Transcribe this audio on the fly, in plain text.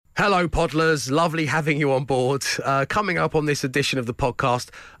Hello, Podlers. Lovely having you on board. Coming up on this edition of the podcast,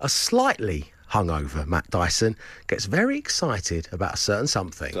 a slightly hungover Matt Dyson gets very excited about a certain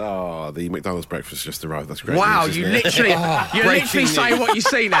something. Oh, the McDonald's breakfast just arrived. That's great. Wow, news, you isn't it? literally, you're literally saying what you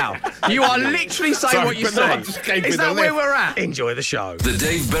see now. You are literally saying Sorry, what you but no, I see. just gave Is you that the where lift. we're at? Enjoy the show. The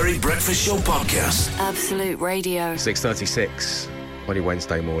Dave Berry Breakfast Show Podcast. Absolute Radio. 6:36 on your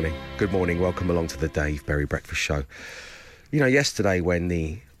Wednesday morning. Good morning. Welcome along to the Dave Berry Breakfast Show. You know, yesterday when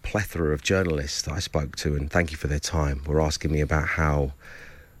the plethora of journalists that I spoke to, and thank you for their time, were asking me about how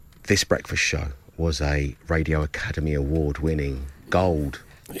this breakfast show was a Radio Academy Award-winning gold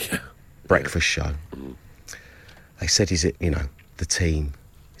breakfast show. They said, is it, the team?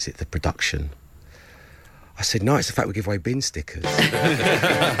 Is it the production? I said, no, it's the fact we give away bin stickers.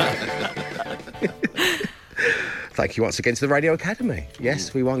 Thank you once again to the Radio Academy.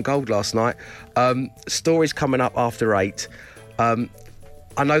 Yes, we won gold last night. Stories coming up after 8.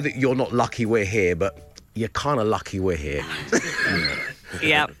 I know that you're not lucky we're here, but you're kind of lucky we're here.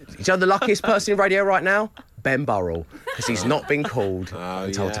 Yep. You know the luckiest person in radio right now? Ben Burrell, because he's not been called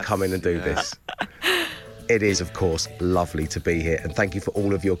and told to come in and do this. It is, of course, lovely to be here, and thank you for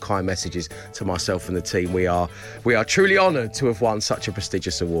all of your kind messages to myself and the team. We are truly honoured to have won such a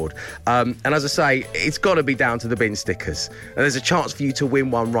prestigious award. And as I say, it's got to be down to the bin stickers, and there's a chance for you to win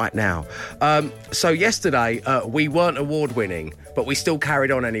one right now. So yesterday, we weren't award-winning, but we still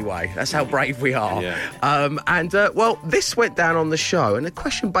carried on anyway. That's how brave we are. Yeah. Well, this went down on the show, and a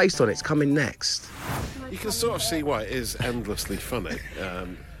question based on it's coming next. You can sort of see why it is endlessly funny.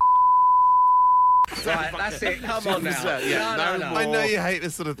 Right, that's it. Come on now. No. I know you hate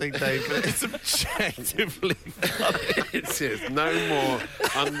this sort of thing, Dave, but it's objectively funny. It is. No more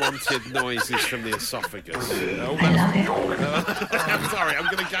unwanted noises from the esophagus. I'm sorry, I'm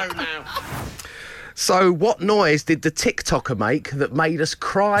going to go now. So what noise did the TikToker make that made us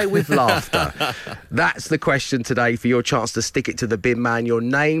cry with laughter? That's the question today for your chance to stick it to the bin man. Your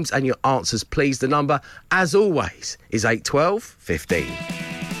names and your answers, please. The number, as always, is 812-15.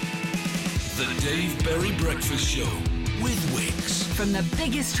 The Dave Berry Breakfast Show with Wix. From the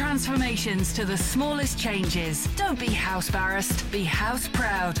biggest transformations to the smallest changes, don't be house embarrassed, be house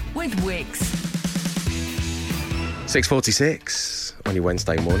proud with Wix. 6:46 on your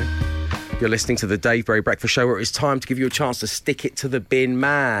Wednesday morning. You're listening to the Dave Berry Breakfast Show, where it's time to give you a chance to stick it to the bin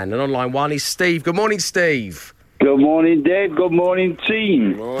man. And on line one is Steve. Good morning, Steve. Good morning, Dave. Good morning,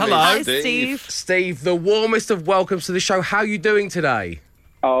 team. Morning, Hello, Steve. Steve, the warmest of welcomes to the show. How are you doing today?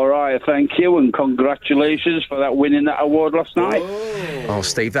 All right, thank you, and congratulations for winning that award last night. Oh,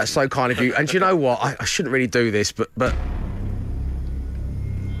 Steve, that's so kind of you. And do you know what? I shouldn't really do this, but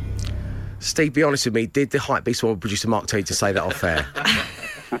Steve, be honest with me. Did the Hypebeast World producer Mark tell you to say that off air?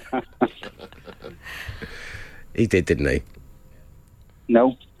 He did, didn't he?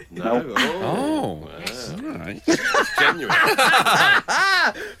 No. Oh, all right. It's genuine.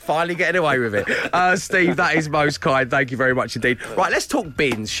 Finally getting away with it. Steve, that is most kind. Thank you very much indeed. Right, let's talk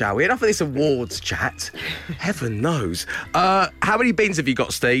bins, shall we? Enough of this awards chat. Heaven knows. How many bins have you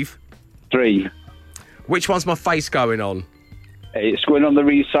got, Steve? 3. Which one's my face going on? It's going on the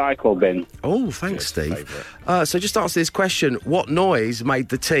recycle bin. Oh, thanks, Steve. So just answer this question. What noise made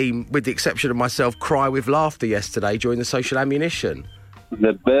the team, with the exception of myself, cry with laughter yesterday during the social ammunition?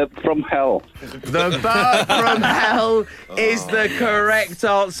 The burp from hell. The burp from hell is the correct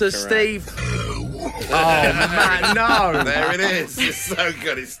answer, Steve. Oh, man, no. There it is. It's so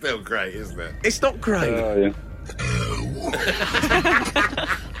good. It's still great, isn't it? It's not great. Oh, yeah.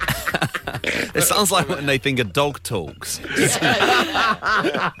 It sounds like when they think a dog talks.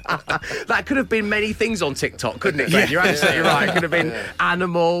 That could have been many things on TikTok, couldn't it, Ben? You're absolutely right. It could have been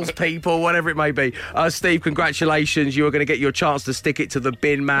animals, people, whatever it may be. Steve, congratulations. You are going to get your chance to stick it to the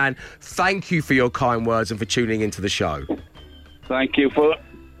bin man. Thank you for your kind words and for tuning into the show. Thank you for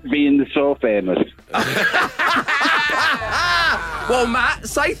being so famous. Well, Matt,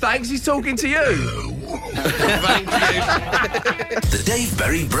 say thanks. He's talking to you. Thank you. The Dave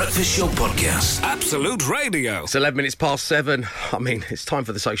Berry Breakfast Show Podcast. Absolute Radio. It's 11 minutes past 7. I mean, it's time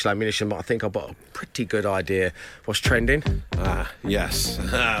for the social ammunition, but I think I've got a pretty good idea what's trending. Yes.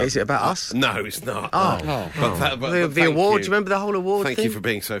 Is it about us? No, it's not. The But award, thank do you remember the whole award Thank thing? you for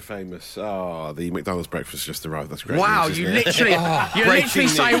being so famous. Oh, the McDonald's breakfast just arrived. That's great. Wow, news, you isn't it? literally, you're literally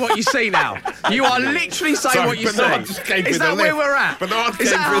saying what you see now. You are literally saying Sorry, what you but see. no, I just came Is through that the where lift. we're at? But no, I Is came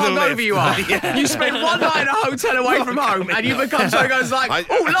that through how the hungover lift. you are? You spent one night in a hotel away from home, and you become so goes like,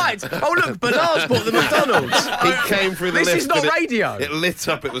 lights. Oh, look, Bernard's bought the McDonald's. He came through the This lift. is not and radio. It lit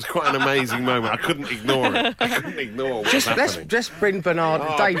up. It was quite an amazing moment. I couldn't ignore it. I couldn't ignore what was happening. Let's bring Bernard.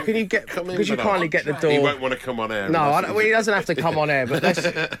 Oh, Dave, can you get? come in, Could you Bernard. kindly get the door? He won't want to come on air. No, unless he doesn't have to come on air. But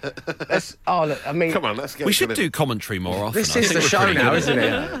let's. Oh, look, I mean, Come on, let's get. We to should this. do commentary more often. this I is think the we're show pretty now, good. isn't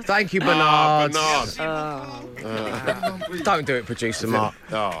it? Thank you, Ah, Bernard. Bernard. Don't do it, producer Mark.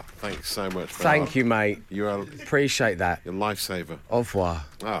 Oh, thanks so much. Bernard. Thank you, mate. You are Appreciate that. your lifesaver. Au revoir.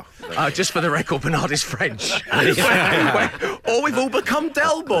 Oh, thank you. Just for the record, Bernard is French. Or we've all become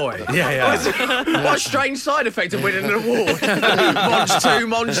Del Boy. Yeah. What a strange side effect of winning an award.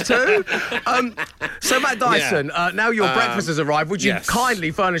 Monge 2. So, Matt Dyson, now your breakfast has arrived. Would you yes.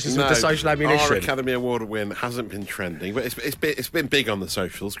 kindly furnish us with the social ammunition? Our Academy Award win hasn't been trending, but it's been big on the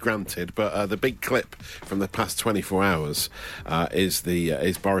socials, granted. But the big clip from the past 24 hours is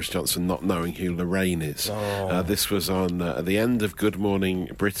Boris Johnson not knowing who Lorraine is. This was on the end of Good Morning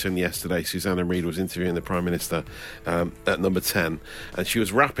Britain yesterday. Susanna Reid was interviewing the Prime Minister at number 10, and she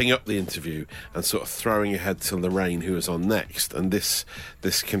was wrapping up the interview and sort of throwing ahead to Lorraine, who was on next. And this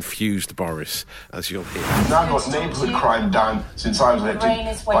confused Boris, as you'll hear. We've now got neighbourhood crime down since I was elected Lorraine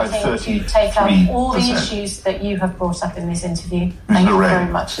is by waiting to take up all the 33%. issues that you have brought up in this interview. Thank you Lorraine?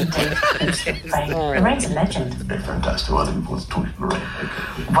 very much indeed. Lorraine's a legend. Fantastic. Well, I didn't want to talk to Lorraine.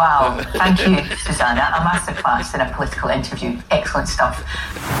 Okay. Wow, thank you, Susanna. A masterclass in a political interview. Excellent stuff.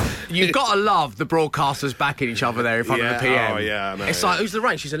 You've got to love the broadcasters backing each other there in front of the PM. Oh, yeah, I know, It's yeah. like, who's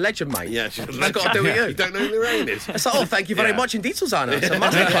Lorraine? She's a legend, mate. Yeah, she's I've got to do with you. You don't know who Lorraine is? It's like, thank you very Yeah. much indeed, Susanna. It's a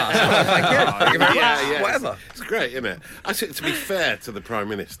masterclass. Oh, thank you. Thank you very much. Yeah, Whatever. It's great, isn't it? I think, to be fair to the Prime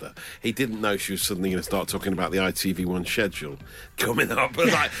Minister, he didn't know she was suddenly going to start talking about the ITV1 schedule coming up.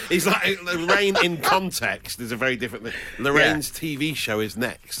 But he's like, Lorraine in context is a very different thing. Lorraine's TV show is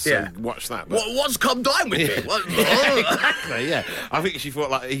next, so watch that. But, What's come down with me? What? exactly, yeah. I think he thought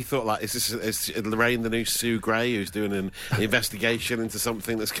like, is Lorraine the new Sue Gray who's doing an investigation into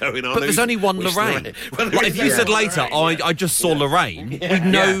something that's going on? But there's only one Which Lorraine. Well, Like, if you said later, I just saw Lorraine, we'd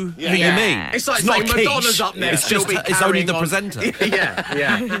know who you mean. It's like not saying quiche. Madonna's up next. It's just she'll be it's only carrying the on. presenter.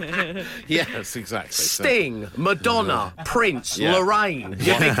 Yeah. Yes, exactly. So- Sting, Madonna, Prince, Yeah. Lorraine.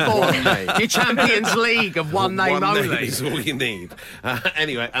 Your big four. Your Champions League of one name One only. name is all you need.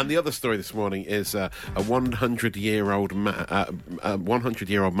 Anyway, and the other story this morning is a 100-year-old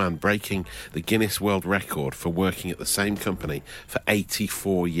man breaking the Guinness World Record for working at the same company for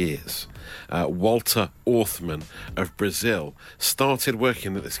 84 years. Walter Orthman of Brazil started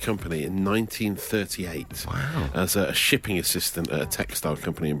working at this company in 1938 as a shipping assistant at a textile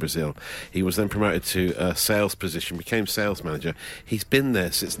company in Brazil. He was then promoted to a sales position, became sales manager. He's been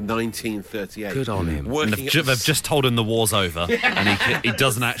there since 1938. Good on him. And Working they've just told him the war's over, and he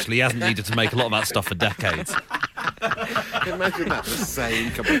hasn't needed to make a lot of that stuff for decades. Imagine that, the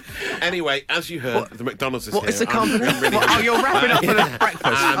same company. Anyway, as you heard, the McDonald's is What here. is the company? I'm really Oh, you're wrapping up for the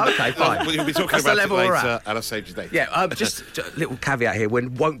breakfast. Okay, fine. We'll be talking That's the about it level we're later, at. and I'll save you date. Yeah, just a little caveat here. We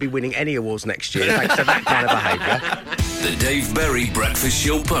won't be winning any awards next year thanks to that kind of behaviour. The Dave Berry Breakfast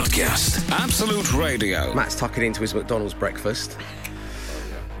Show Podcast. Absolute Radio. Matt's tucking into his McDonald's breakfast.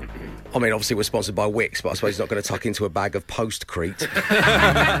 I mean, obviously we're sponsored by Wix, but I suppose he's not going to tuck into a bag of Postcrete.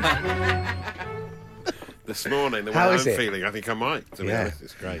 This morning, the way How I'm is it? feeling, I think I might, to be Yeah. honest.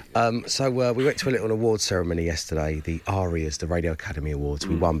 It's great. So we went to a little award ceremony yesterday, the ARIAs, the Radio Academy Awards.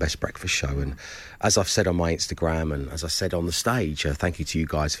 We won Best Breakfast Show, and as I've said on my Instagram and as I said on the stage, thank you to you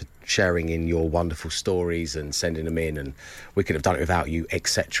guys for sharing in your wonderful stories and sending them in, and we could have done it without you,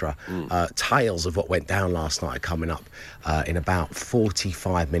 etc. Tales of what went down last night are coming up in about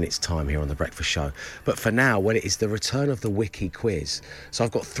 45 minutes' time here on The Breakfast Show. But for now, well, it is the return of the Wiki quiz. So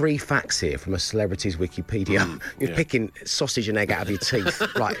I've got 3 facts here from a celebrity's Wikipedia. You're picking sausage and egg out of your teeth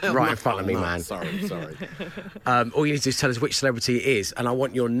right in front of me, man. Sorry. All you need to do is tell us which celebrity it is, and I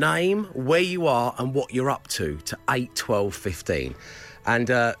want your name, where you are, and what you're up to 8, 12, 15.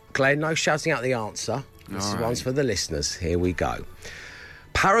 And Glenn, no shouting out the answer. This one's for the listeners. Here we go.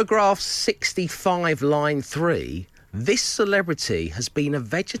 Paragraph 65, line 3. This celebrity has been a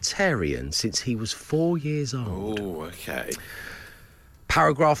vegetarian since he was 4 years old. Oh, okay.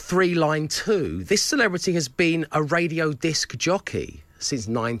 Paragraph 3, line 2. This celebrity has been a radio disc jockey since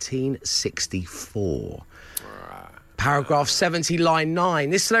 1964. Paragraph 70, line 9.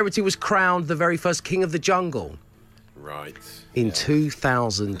 This celebrity was crowned the very first king of the jungle Right. in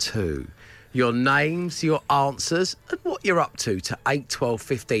 2002. Your names, your answers, and what you're up to 8, 12,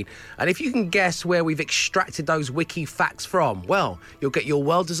 15. And if you can guess where we've extracted those wiki facts from, well, you'll get your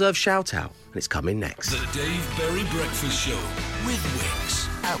well-deserved shout-out. And it's coming next. The Dave Berry Breakfast Show with Wix.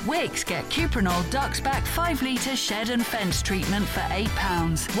 At Wickes, get Cuprinol Duxback 5 litre shed and fence treatment for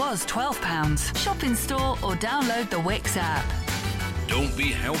 £8. Was £12. Shop in store or download the Wickes app. Don't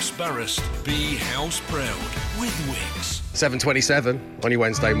be house barrassed, be house proud with Wickes. 7:27 on your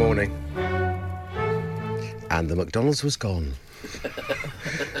Wednesday morning. And the McDonald's was gone.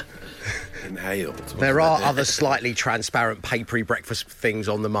 Inhaled. There are other slightly transparent, papery breakfast things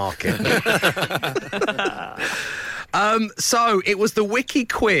on the market. So it was the Wiki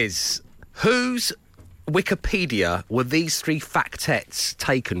quiz. Whose Wikipedia were these three factettes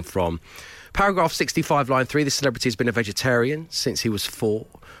taken from? Paragraph 65, line 3, this celebrity has been a vegetarian since he was 4.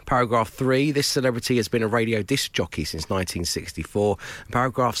 Paragraph 3, this celebrity has been a radio disc jockey since 1964.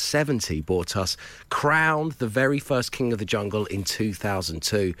 Paragraph 70 brought us crowned the very first king of the jungle in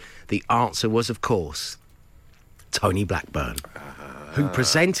 2002. The answer was, of course, Tony Blackburn, who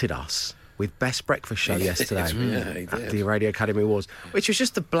presented us with Best Breakfast Show yesterday at the Radio Academy Awards, which was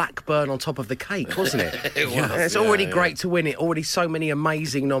just the Blackburn on top of the cake, wasn't it? It was. It's already great to win it. Already so many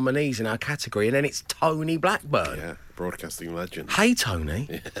amazing nominees in our category, and then it's Tony Blackburn. Yeah, broadcasting legend. Hey,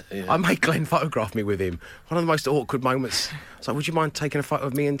 Tony. I made Glenn photograph me with him. One of the most awkward moments. I was like, would you mind taking a photo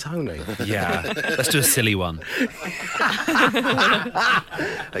of me and Tony? Yeah, let's do a silly one.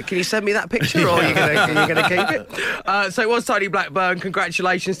 Can you send me that picture, or are you going to keep it? So it was Tony Blackburn.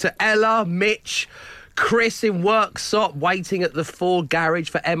 Congratulations to Ella, Mitch, Chris in Worksop, waiting at the Ford garage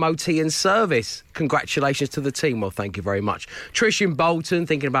for MOT and service. Congratulations to the team. Well, thank you very much. Trish in Bolton,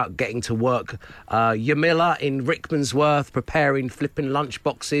 thinking about getting to work. Yamila in Rickmansworth, preparing flipping lunch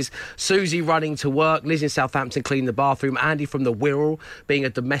boxes. Susie running to work. Liz in Southampton, cleaning the bathroom. Andy from the Wirral, being a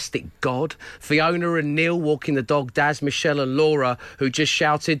domestic god. Fiona and Neil walking the dog. Daz, Michelle and Laura, who just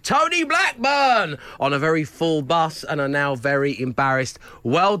shouted, Tony Blackburn, on a very full bus and are now very embarrassed.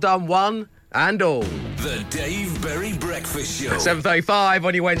 Well done, one and all. The Dave Berry Breakfast Show. 7:35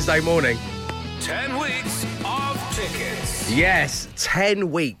 on your Wednesday morning. 10 weeks of tickets. Yes,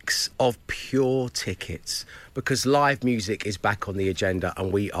 10 weeks of pure tickets, because live music is back on the agenda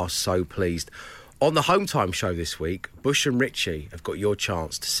and we are so pleased. On the Home Time show this week, Bush and Ritchie have got your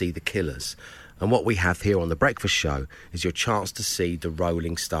chance to see the Killers. And what we have here on The Breakfast Show is your chance to see the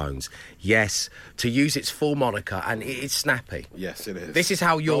Rolling Stones. Yes, to use its full moniker, and it is snappy. Yes, it is. This is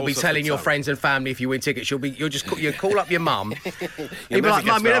how you'll be telling your friends and family if you win tickets. You'll call up your mum. You'll be like,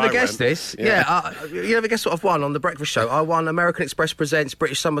 Mum, you never guessed this. Yeah, you never guessed what I've won on The Breakfast Show. I won American Express Presents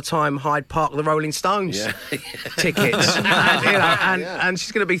British Summertime Hyde Park The Rolling Stones tickets. And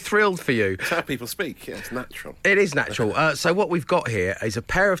she's going to be thrilled for you. That's how people speak. Yeah, it's natural. It is natural. So what we've got here is a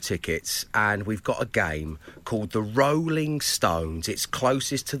pair of tickets, and we've got a game called The Rolling Stones. It's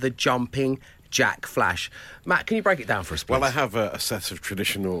closest to the Jumping Jack Flash. Matt, can you break it down for us, please? Well, I have a set of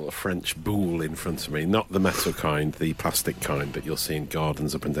traditional French boule in front of me, not the metal kind, the plastic kind that you'll see in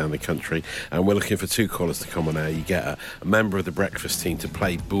gardens up and down the country. And we're looking for 2 callers to come on air. You get a member of the breakfast team to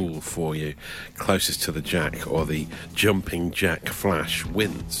play boule for you. Closest to the Jack or the Jumping Jack Flash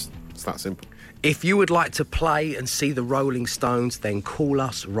wins. It's that simple. If you would like to play and see the Rolling Stones, then call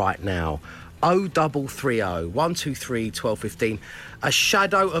us right now. 0330 123 1215. A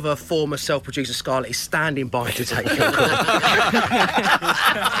shadow of her former self-producer Scarlett is standing by to take your call.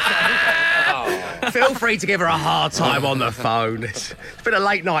 Feel free to give her a hard time on the phone. It's been a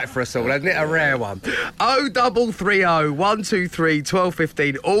late night for us all, hasn't it? A rare one. 0330 123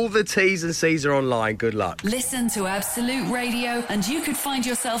 1215. All the T's and C's are online. Good luck. Listen to Absolute Radio and you could find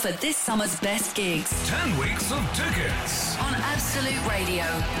yourself at this summer's best gigs. 10 weeks of tickets. On Absolute Radio,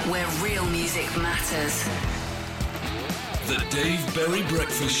 where real music matters. The Dave Berry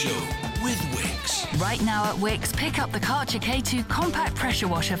Breakfast Show with Wickes. Right now at Wickes, pick up the Karcher K2 compact pressure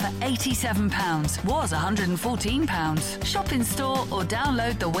washer for £87. Was £114. Shop in store or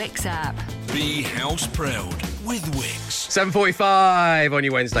download the Wickes app. Be house proud with Wickes. 7:45 on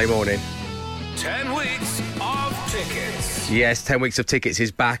your Wednesday morning. 10 weeks of tickets. Yes, 10 weeks of tickets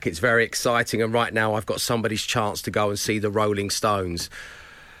is back. It's very exciting. And right now I've got somebody's chance to go and see the Rolling Stones.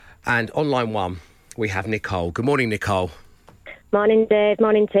 And on line 1, we have Nicole. Good morning, Nicole. Morning, Dave.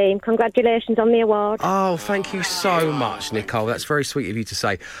 Morning, team. Congratulations on the award. Oh, thank you so much, Nicole. That's very sweet of you to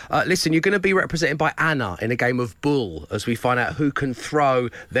say. Listen, you're going to be represented by Anna in a game of bull as we find out who can throw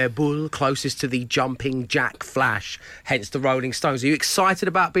their bull closest to the Jumping Jack Flash, hence the Rolling Stones. Are you excited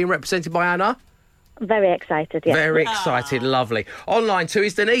about being represented by Anna? Very excited, yes. Very excited. Lovely. On line 2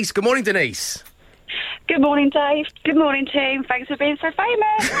 is Denise. Good morning, Denise. Good morning, Dave. Good morning, team. Thanks for being so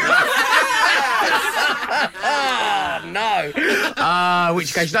famous. No.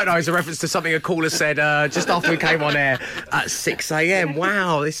 Which case you don't know is a reference to something a caller said just after we came on air at 6 a.m.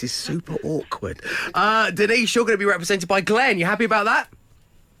 Wow, this is super awkward. Denise, you're going to be represented by Glenn. You happy about that?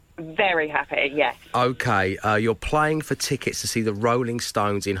 Very happy, yes. OK, you're playing for tickets to see the Rolling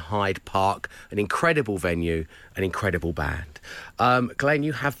Stones in Hyde Park, an incredible venue, an incredible band. Glenn,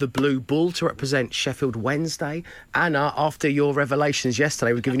 you have the Blue Bull to represent Sheffield Wednesday. Anna, after your revelations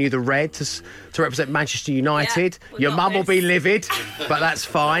yesterday, we've given you the red to represent Manchester United. Your mum will be livid, but that's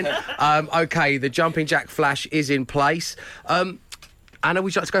fine. OK, the Jumping Jack Flash is in place. Anna,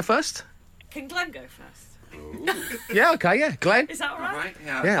 would you like to go first? Can Glenn go first? Yeah, OK, yeah. Glenn? Is that all right?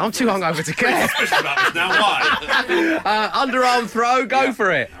 Yeah, I'm too hungover to care. Especially about this now, why? Underarm throw, go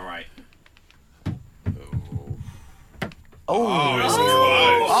for it. All right. Oh, it's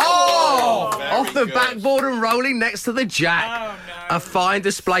close. Off the backboard and rolling next to the jack. Oh, no. A fine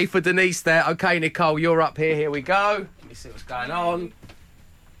display for Denise there. OK, Nicole, you're up here. Here we go. Let me see what's going on.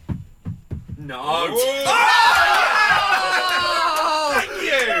 No. Thank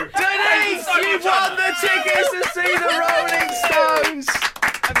you. Denise, you won the tickets to see the Rolling Stones.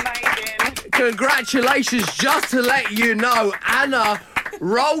 Amazing. Congratulations. Just to let you know, Anna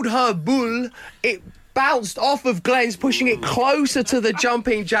rolled her bull. It bounced off of Glenn's, pushing it closer to the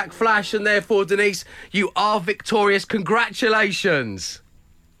Jumping Jack Flash, and therefore, Denise, you are victorious. Congratulations.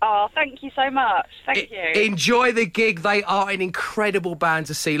 Oh, thank you so much. Thank you. Enjoy the gig. They are an incredible band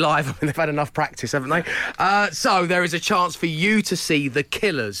to see live. I mean, they've had enough practice, haven't they? So there is a chance for you to see The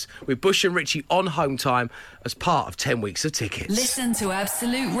Killers with Bush and Ritchie on Home Time as part of 10 weeks of tickets. Listen to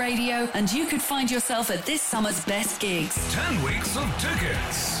Absolute Radio and you could find yourself at this summer's best gigs. 10 weeks of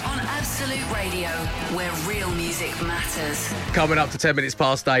tickets. On Absolute Radio, where real music matters. Coming up to 10 minutes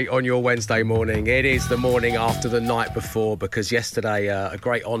past 8 on your Wednesday morning. It is the morning after the night before, because yesterday a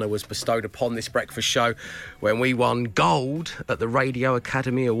great honour was bestowed upon this breakfast show when we won gold at the Radio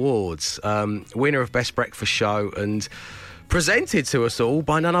Academy Awards. Winner of Best Breakfast Show and presented to us all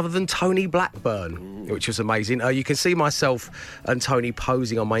by none other than Tony Blackburn, which was amazing. You can see myself and Tony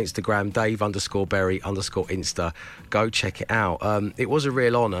posing on my Instagram, Dave_Berry_Insta. Go check it out. It was a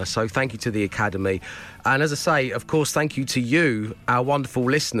real honour, so thank you to the Academy. And as I say, of course, thank you to you, our wonderful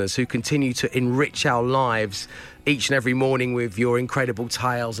listeners, who continue to enrich our lives each and every morning with your incredible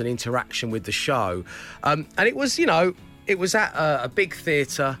tales and interaction with the show. And it was, it was at a big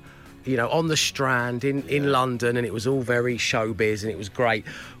theatre, on the Strand in London, and it was all very showbiz, and it was great.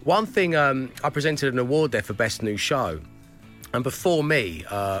 One thing, I presented an award there for Best New Show, and before me,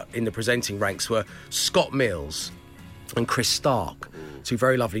 in the presenting ranks were Scott Mills and Chris Stark, two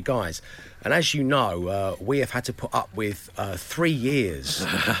very lovely guys. And as you know, we have had to put up with 3 years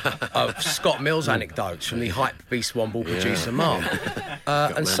of Scott Mills anecdotes from the hype beast Womble producer Mark.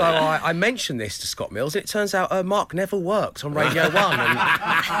 And so I mentioned this to Scott Mills, and it turns out Mark never worked on Radio 1 and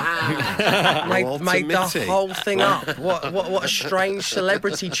made the whole thing up. What a strange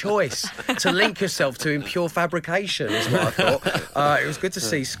celebrity choice to link yourself to in pure fabrication, is what I thought. It was good to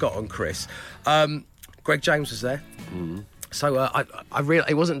see Scott and Chris. Greg James was there. So I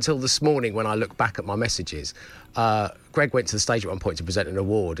realized it wasn't until this morning when I looked back at my messages. Greg went to the stage at one point to present an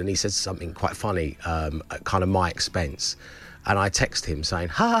award, and he said something quite funny at kind of my expense. And I texted him saying,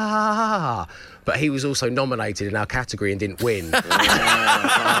 ha, ha, ha, ha, ha. But he was also nominated in our category and didn't win. And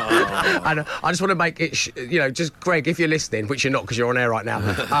I just want to make it, just Greg, if you're listening, which you're not because you're on air right now,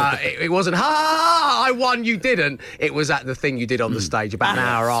 it wasn't, ha, ha, ha, I won, you didn't. It was at the thing you did on the stage about an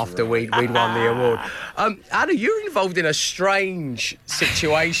hour after we'd won the award. Anna, you're involved in a strange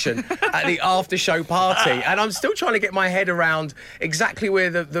situation at the after-show party, and I'm still trying to get my head around exactly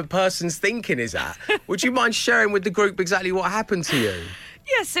where the person's thinking is at. Would you mind sharing with the group exactly what happened to you?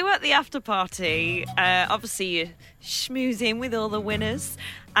 Yeah, so at the after party, obviously you're schmoozing with all the winners,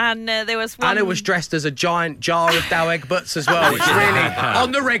 and there was one... Anna was dressed as a giant jar of Dow egg butts as well, which really,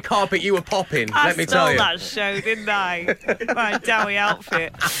 on the red carpet, you were popping, let me tell you. I stole that show, didn't I? My Dowie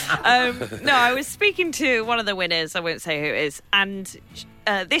outfit. No, I was speaking to one of the winners, I won't say who it is, and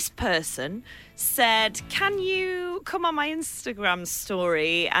this person said, can you come on my Instagram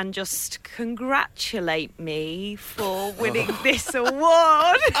story and just congratulate me for winning this award?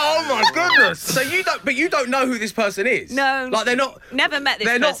 Oh my goodness. So you don't know who this person is? No. Like they're not... Never met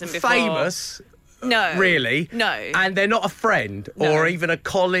this person before. They're not famous. No. Really? No. And they're not a friend or even a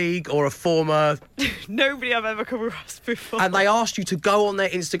colleague or a former... Nobody I've ever come across before. And they asked you to go on their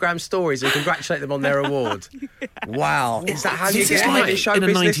Instagram stories and congratulate them on their award. Yeah. Wow. Is that how you get into show in a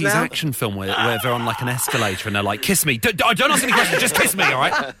business 90s now? action film where they're on like an escalator and they're like, kiss me. Don't ask any questions, just kiss me, all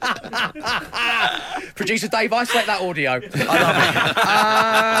right? Producer Dave, isolate that audio.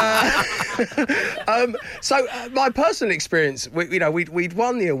 I love it. So my personal experience, we'd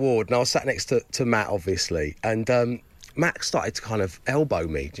won the award, and I was sat next to Matt, obviously, and Matt started to kind of elbow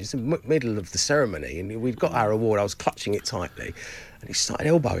me just in the middle of the ceremony, and we'd got our award. I was clutching it tightly, and he started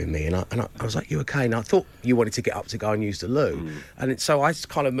elbowing me, and I was like, "You okay?" And I thought you wanted to get up to go and use the loo, so I just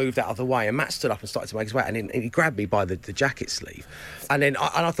kind of moved out of the way, and Matt stood up and started to make his way, and he grabbed me by the jacket sleeve, and then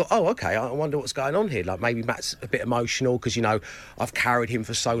I thought, "Oh, okay, I wonder what's going on here. Like maybe Matt's a bit emotional because I've carried him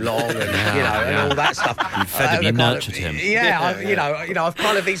for so long, and and all that stuff. You fed him, you nurtured him. I've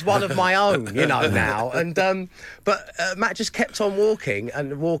kind of he's one of my own, now, and but Matt just kept on walking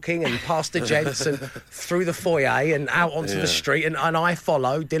and past the gents and through the foyer and out onto the street, and I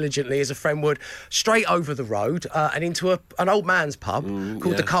followed diligently as a friend would, straight over the road and into an old man's pub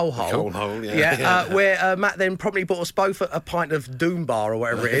called the Coal Hole. The Coal Hole, where Matt then probably bought us both a pint of Doom Bar or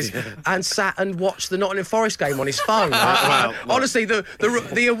whatever it is, and sat and watched the Nottingham Forest game on his phone. Honestly,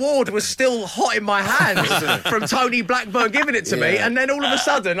 the award was still hot in my hands from Tony Blackburn giving it to me, and then all of a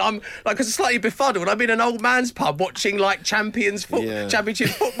sudden I'm like slightly befuddled. I'm in an old man's pub watching like championship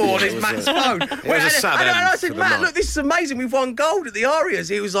football on his Matt's phone. And I said, Matt, look, this is amazing. We've won gold at the Arias.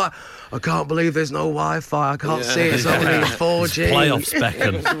 He was like, I can't believe there's no Wi-Fi. I can't see it. It's only 4G. Playoffs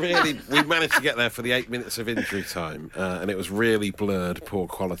beckon. We managed to get there for the 8 minutes of injury time, and it was really blurred, poor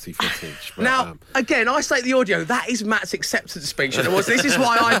quality footage. But, now, again, I state the audio. That is Matt's acceptance speech. And this is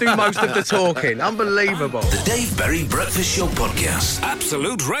why I do most of the talking. Unbelievable. The Dave Berry Breakfast Show Podcast.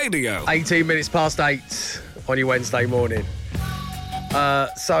 Absolute Radio. 18 minutes past 8 on your Wednesday morning.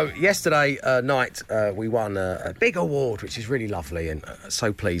 So yesterday night we won a big award, which is really lovely, and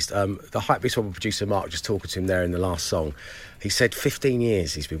so pleased. The Hypebeast One producer Mark, just talking to him there in the last song, he said 15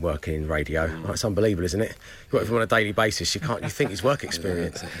 years he's been working in radio. Oh, it's unbelievable, isn't it? You work with him on a daily basis, you think his work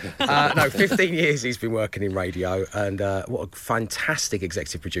experience. No, 15 years he's been working in radio, and what a fantastic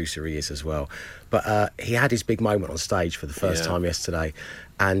executive producer he is as well. But he had his big moment on stage for the first time yesterday,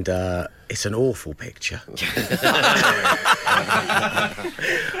 and it's an awful picture.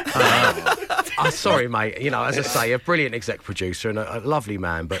 Sorry, mate. As I say, a brilliant exec producer and a lovely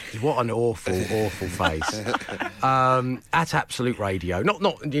man, but what an awful face. At Absolute Radio, not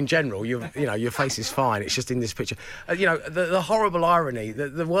in general. Your face is fine. It's just in this picture. The horrible irony.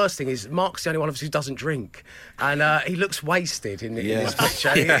 The worst thing is Mark's the only one of us who doesn't drink, and he looks wasted in this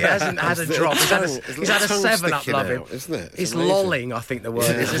picture. He hasn't had a drop. He's had a 7-Up, love him. Isn't it? It's lolling, I think the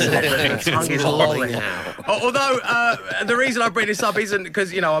word is, isn't it? The tongue is lolling. Although the reason I bring this up isn't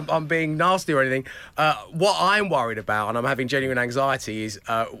because I'm being nasty or anything. What I'm worried about, and I'm having genuine anxiety, is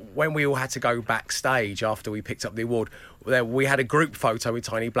when we all had to go backstage after we picked up the award. We had a group photo with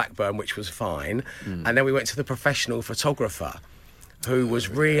Tony Blackburn, which was fine, and then we went to the professional photographer, who was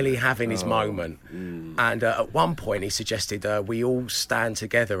really having his moment. And at one point he suggested we all stand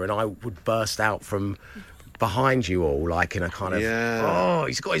together and I would burst out from behind you all, like in a kind of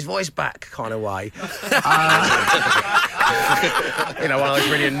he's got his voice back kind of way. One of those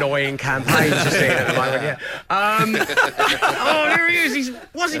really annoying campaigns you're seeing at the moment. There he is.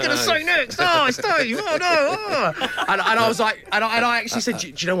 What's he going to say next? Oh, it's Dave. Oh no. And I was like, and I actually said, do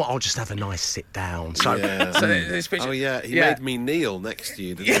you know what? I'll just have a nice sit down. So this picture. He made me kneel next to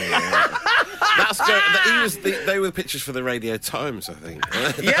you, didn't he? They were the pictures for the Radio Times, I think.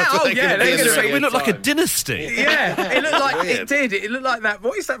 We look like a dynasty. Yeah, it looked like it did. It looked like that.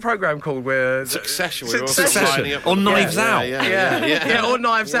 What is that programme called? Where Succession. Or Knives Out. Or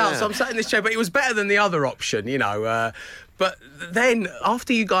Knives Out. So I'm sat in this chair, but it was better than the other option, But then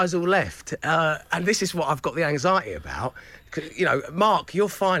after you guys all left, and this is what I've got the anxiety about. Mark, you're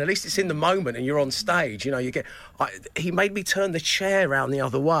fine. At least it's in the moment, and you're on stage. He made me turn the chair around the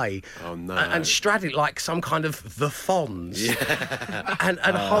other way. Oh no! And straddle it like some kind of the Fonz. And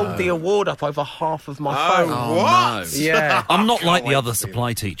hold the award up over half of my phone. What? No. Yeah. I'm not like the other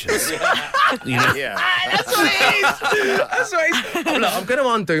supply teachers. That's what it is. That's what it is. Look, I'm going to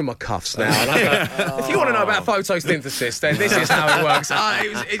undo my cuffs now. If you want to know about photosynthesis, then this is how it works. So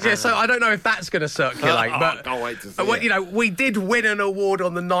I don't know if that's going to circulate, but can't wait to see it. We did win an award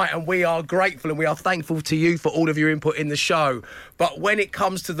on the night, and we are grateful and we are thankful to you for all of your input in the show. But when it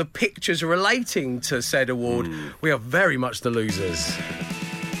comes to the pictures relating to said award, we are very much the losers.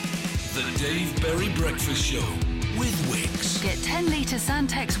 The Dave Berry Breakfast Show with Wix. Get 10-litre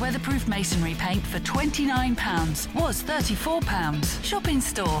Santex weatherproof masonry paint for £29. Was £34. Shop in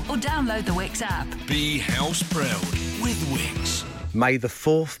store or download the Wix app. Be house proud with Wix. May the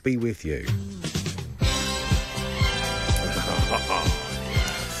 4th be with you.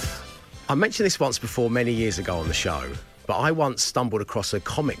 I mentioned this once before many years ago on the show, but I once stumbled across a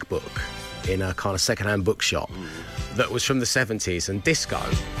comic book in a kind of second-hand bookshop that was from the 70s, and disco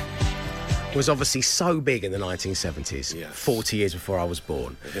was obviously so big in the 1970s, 40 years before I was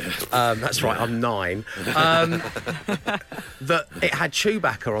born. That's right, I'm 9. That it had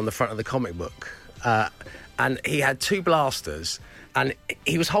Chewbacca on the front of the comic book, and he had 2 blasters, and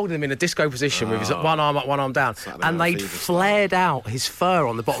he was holding them in a disco position with his one arm up, one arm down, and they'd flared out his fur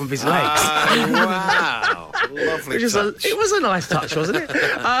on the bottom of his legs. Wow. Lovely touch. It was a nice touch, wasn't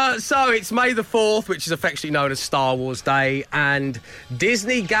it? So it's May the 4th, which is affectionately known as Star Wars Day, and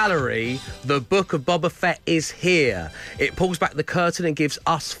Disney Gallery, the Book of Boba Fett is here. It pulls back the curtain and gives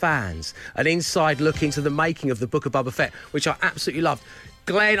us fans an inside look into the making of the Book of Boba Fett, which I absolutely loved.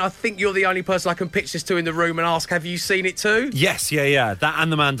 Glenn, I think you're the only person I can pitch this to in the room and ask, have you seen it too? Yes, yeah. That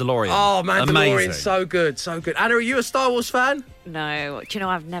and The Mandalorian. Oh, Mandalorian, Amazing. so good. Anna, are you a Star Wars fan? No. Do you know,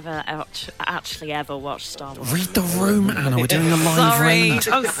 I've never actually ever watched Star Wars. Read the room, Anna. We're doing a live read.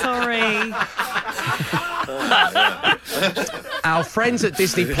 I'm sorry. Our friends at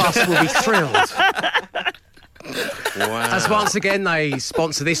Disney Plus will be thrilled. Wow. As once again they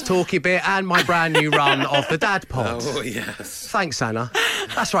sponsor this talky bit and my brand new run of the Dad Pod. Oh, yes. Thanks, Anna.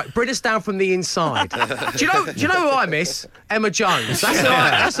 That's right. Bring us down from the inside. Do you know who I miss? Emma Jones.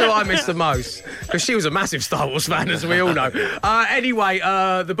 That's who I miss the most, because she was a massive Star Wars fan, as we all know. Anyway,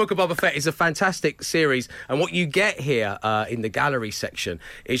 the Book of Boba Fett is a fantastic series, and what you get here in the gallery section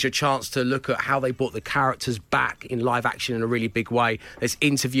is your chance to look at how they brought the characters back in live action in a really big way. There's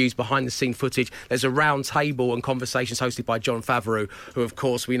interviews, behind the scene footage. There's a round table and conversations hosted by Jon Favreau, who of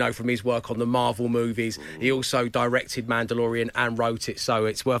course we know from his work on the Marvel movies. He also directed Mandalorian and wrote it, so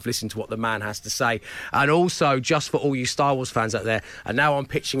it's worth listening to what the man has to say. And also, just for all you Star Wars fans out there, and now I'm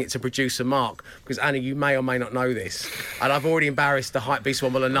pitching it to producer Mark, because Anna, you may or may not know this, and I've already embarrassed the hype beast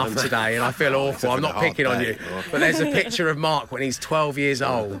one enough today, and I feel awful. I'm not picking on you, but there's a picture of Mark when he's 12 years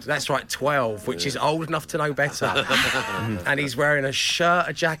old. That's right, 12, which is old enough to know better. And he's wearing a shirt,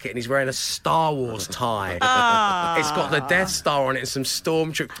 a jacket, and he's wearing a Star Wars tie. It's got the Death Star on it and some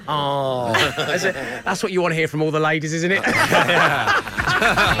stormtroopers. Oh, that's what you want to hear from all the ladies, isn't it?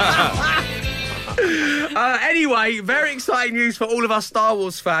 Anyway, very exciting news for all of our Star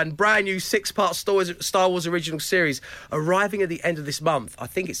Wars fans. Brand new 6-part Star Wars original series arriving at the end of this month. I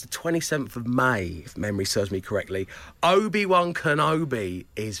think it's the 27th of May, if memory serves me correctly. Obi-Wan Kenobi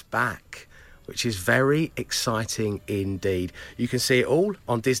is back, which is very exciting indeed. You can see it all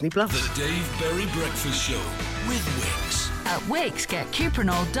on Disney+. The Dave Berry Breakfast Show with Wix. At Wix, get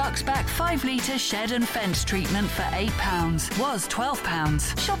Cuprinol Duxback 5 litre shed and fence treatment for £8. Was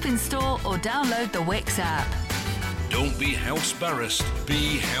 £12. Shop in store or download the Wix app. Don't be house embarrassed,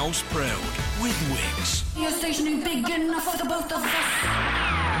 be house proud with Wix. Your station ain't big enough for the both of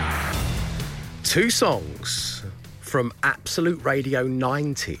us. 2 songs from Absolute Radio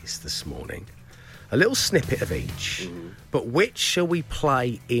 90s this morning. A little snippet of each. But which shall we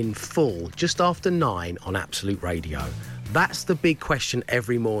play in full just after 9 on Absolute Radio? That's the big question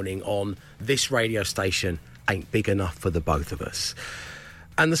every morning on this radio station. Ain't big enough for the both of us.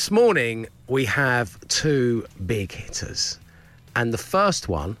 And this morning we have 2 big hitters. And the first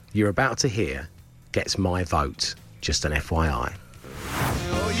one you're about to hear gets my vote. Just an FYI.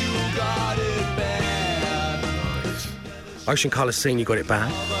 Ocean Colour Scene, You Got It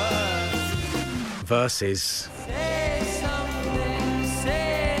Bad. Versus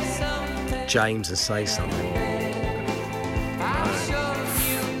James and Say Something.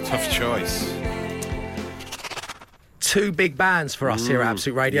 Tough choice. 2 big bands for us here at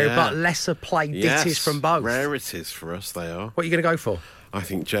Absolute Radio, but lesser played ditties from both. Rarities for us, they are. What are you going to go for? I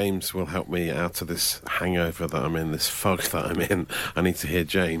think James will help me out of this hangover that I'm in, this fog that I'm in. I need to hear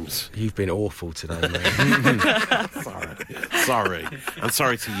James. You've been awful today, mate. Sorry. And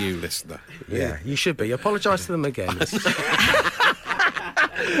sorry to you, listener. Yeah, you should be. Apologise to them again.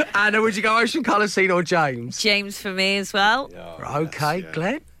 Anna, would you go Ocean Colour Scene or James? James for me as well. Okay,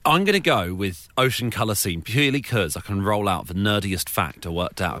 Glenn? I'm going to go with Ocean Colour Scene purely because I can roll out the nerdiest fact I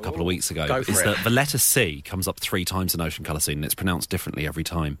worked out a couple of weeks ago. Go for is it. that the letter C comes up 3 times in Ocean Colour Scene and it's pronounced differently every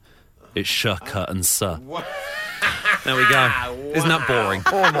time. It's sh, k and s. There we go. Isn't that boring?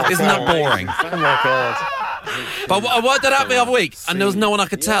 Isn't that boring? Oh, my God. But I worked that out the other week and there was no one I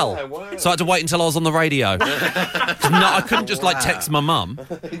could tell. So I had to wait until I was on the radio. I couldn't just, text my mum.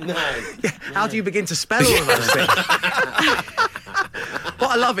 Yeah, how do you begin to spell all of those things?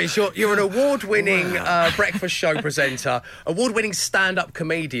 What I love is you're an award-winning breakfast show presenter, award-winning stand-up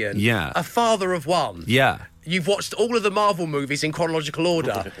comedian, a father of one. Yeah. You've watched all of the Marvel movies in chronological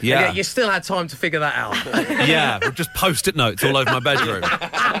order. Yeah. And yet you still had time to figure that out. Yeah, with just Post-it notes all over my bedroom.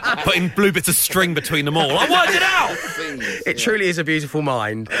 Putting blue bits of string between them all. I worked it out! It truly is a beautiful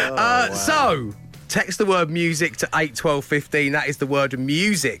mind. So, Text the word music to 81215. That is the word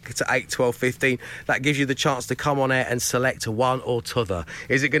music to 81215. That gives you the chance to come on air and select one or t'other.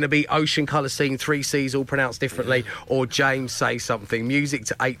 Is it going to be Ocean Colour Scene, 3 C's all pronounced differently, or James Say Something? Music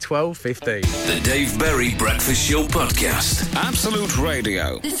to 81215. The Dave Berry Breakfast Show Podcast. Absolute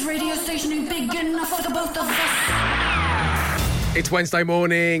Radio. This radio station ain't big enough for the both of us. It's Wednesday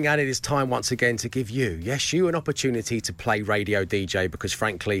morning and it is time once again to give you, yes, you, an opportunity to play radio DJ because,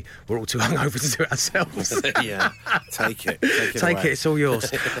 frankly, we're all too hungover to do it ourselves. Yeah, take it. Take it, it's all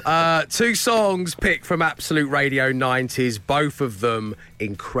yours. 2 songs picked from Absolute Radio 90s, both of them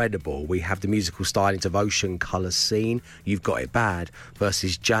incredible. We have the musical stylings of Ocean Colour Scene, You've Got It Bad,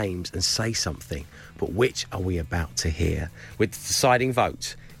 versus James and Say Something. But which are we about to hear? With the deciding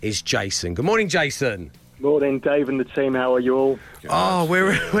vote is Jason. Good morning, Jason. Morning, Dave and the team. How are you all? Oh,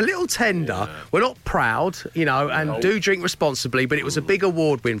 we're a little tender. Yeah. We're not proud, you know, and do drink responsibly, but it was a big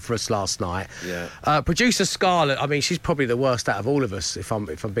award win for us last night. Yeah. Producer Scarlett, I mean, she's probably the worst out of all of us, if I'm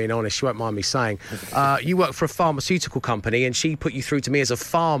being honest. She won't mind me saying. You work for a pharmaceutical company, and she put you through to me as a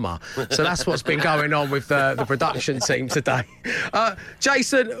farmer. So that's what's been going on with the production team today.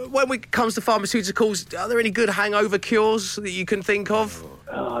 Jason, when it comes to pharmaceuticals, are there any good hangover cures that you can think of?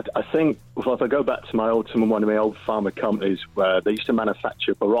 I think if I go back to one of my old pharma companies where they used to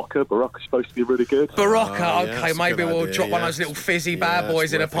manufacture Barocca. Barocca's supposed to be really good. Barocca, okay, maybe we'll drop one of those little fizzy bad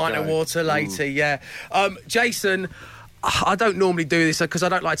boys in a pint of water later, yeah. Jason, I don't normally do this because I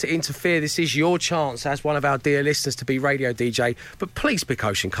don't like to interfere. This is your chance as one of our dear listeners to be radio DJ, but please pick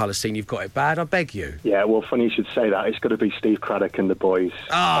Ocean Colour Scene, You've Got It Bad, I beg you. Yeah, well, funny you should say that. It's got to be Steve Craddock and the boys.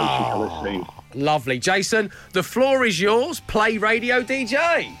 Ocean Colour Scene. Lovely. Jason, the floor is yours. Play radio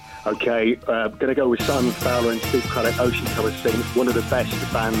DJ. Okay, going to go with Simon Fowler and Steve Craddock, Ocean Colour Scene. One of the best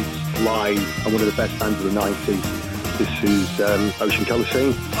bands live and one of the best bands of the 90s. This is Ocean Colour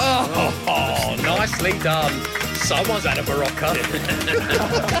Scene. Oh, nicely done. Someone's had a Barocca.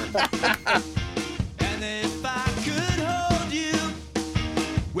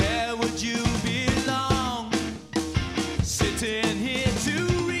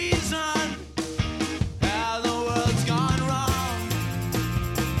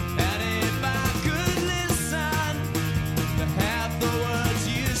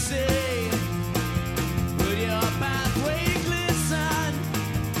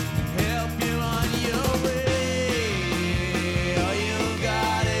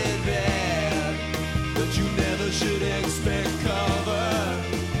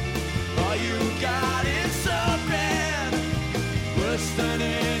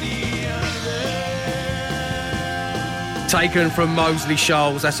 Taken from Moseley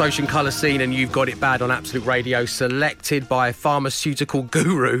Shoals, that's Ocean Colour Scene, and You've Got It Bad on Absolute Radio, selected by pharmaceutical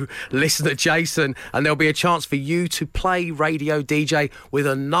guru, listener Jason, and there'll be a chance for you to play radio DJ with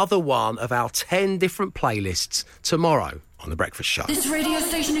another one of our 10 different playlists tomorrow on The Breakfast Show. This radio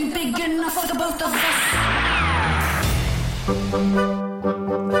station ain't big enough for the both of us.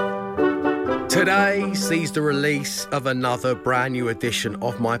 Today sees the release of another brand new edition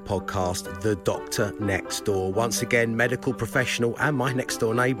of my podcast, The Doctor Next Door. Once again, medical professional and my next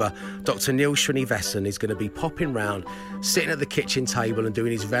door neighbour, Dr. Neil Srinivasan, is going to be popping round, sitting at the kitchen table and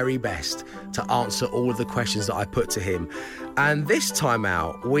doing his very best to answer all of the questions that I put to him. And this time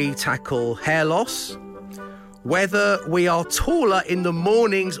out, we tackle hair loss, whether we are taller in the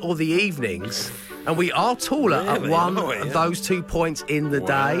mornings or the evenings, and we are taller at one of those 2 points in the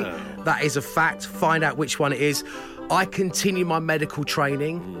day. That is a fact. Find out which one it is. I continue my medical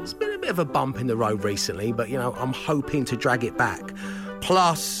training. It's been a bit of a bump in the road recently, but, you know, I'm hoping to drag it back.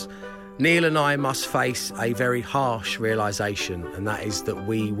 Plus, Neil and I must face a very harsh realisation, and that is that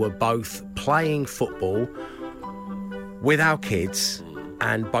we were both playing football with our kids,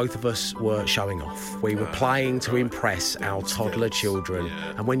 and both of us were showing off. We were playing to impress our toddler children.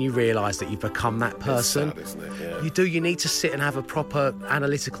 Yeah. And when you realise that you've become that person, it's sad, isn't it? Yeah. you need to sit and have a proper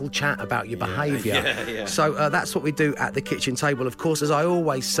analytical chat about your behaviour. Yeah. So that's what we do at the kitchen table. Of course, as I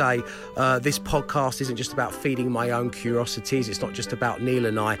always say, this podcast isn't just about feeding my own curiosities. It's not just about Neil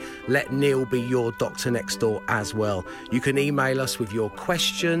and I. Let Neil be your doctor next door as well. You can email us with your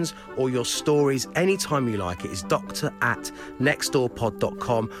questions or your stories anytime you like. It is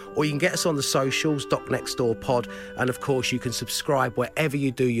doctor@nextdoorpod.com, or you can get us on the socials, Doc Next Door Pod, and of course you can subscribe wherever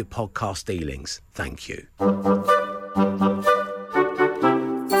you do your podcast dealings. Thank you.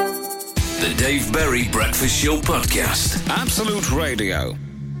 The Dave Berry Breakfast Show Podcast. Absolute Radio.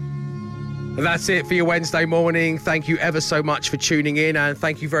 That's it for your Wednesday morning. Thank you ever so much for tuning in, and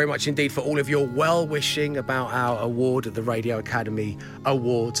thank you very much indeed for all of your well-wishing about our award at the Radio Academy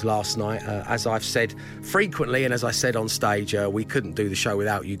Awards last night. As I've said frequently, and as I said on stage, we couldn't do the show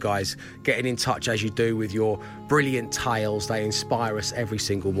without you guys getting in touch as you do with your brilliant tales. They inspire us every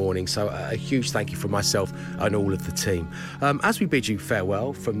single morning. So a huge thank you from myself and all of the team. As we bid you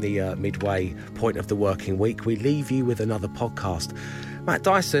farewell from the midway point of the working week, we leave you with another podcast. Matt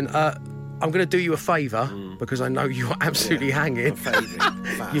Dyson, I'm going to do you a favour because I know you're absolutely hanging.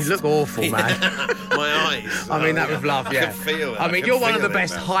 You look awful, man. My eyes. I mean that with love, yeah. I can feel it. I mean, you're one of the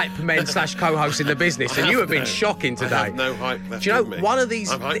best hype men / co-hosts in the business, and you have been shocking today. I have no hype left. Do you know, in me. one of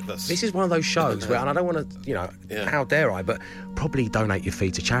these... I'm hypeless. This is one of those shows where, and I don't want to, how dare I, but probably donate your fee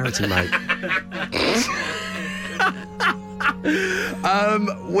to charity, mate.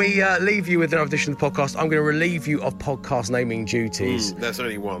 We leave you with another edition of the podcast. I'm going to relieve you of podcast naming duties. There's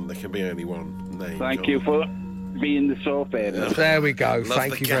only one. There can be only one name. Thank you for being so fair. There we go. Love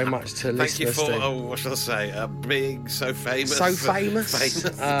Thank the you very gap. much to Thank you listeners. for, what shall I say, being so famous. So famous.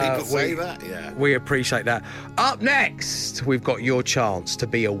 People say that, yeah. We appreciate that. Up next, we've got your chance to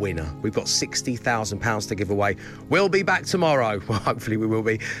be a winner. We've got £60,000 to give away. We'll be back tomorrow. Well, hopefully we will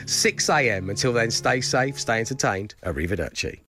be. 6 a.m. Until then, stay safe, stay entertained. Arrivederci.